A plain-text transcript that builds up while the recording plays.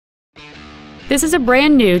This is a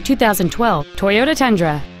brand new 2012 Toyota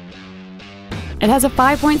Tundra. It has a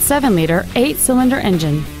 5.7-liter, 8-cylinder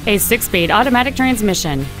engine, a 6-speed automatic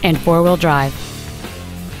transmission, and 4-wheel drive.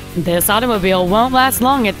 This automobile won't last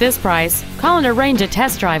long at this price. Call and arrange a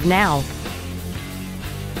test drive now.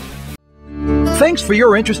 Thanks for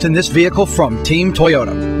your interest in this vehicle from Team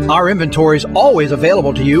Toyota. Our inventory is always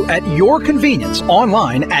available to you at your convenience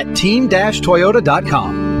online at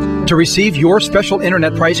team-toyota.com. To receive your special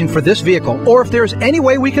internet pricing for this vehicle, or if there's any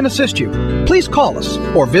way we can assist you, please call us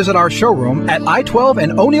or visit our showroom at I-12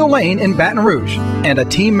 and O'Neill Lane in Baton Rouge, and a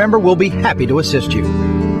team member will be happy to assist you.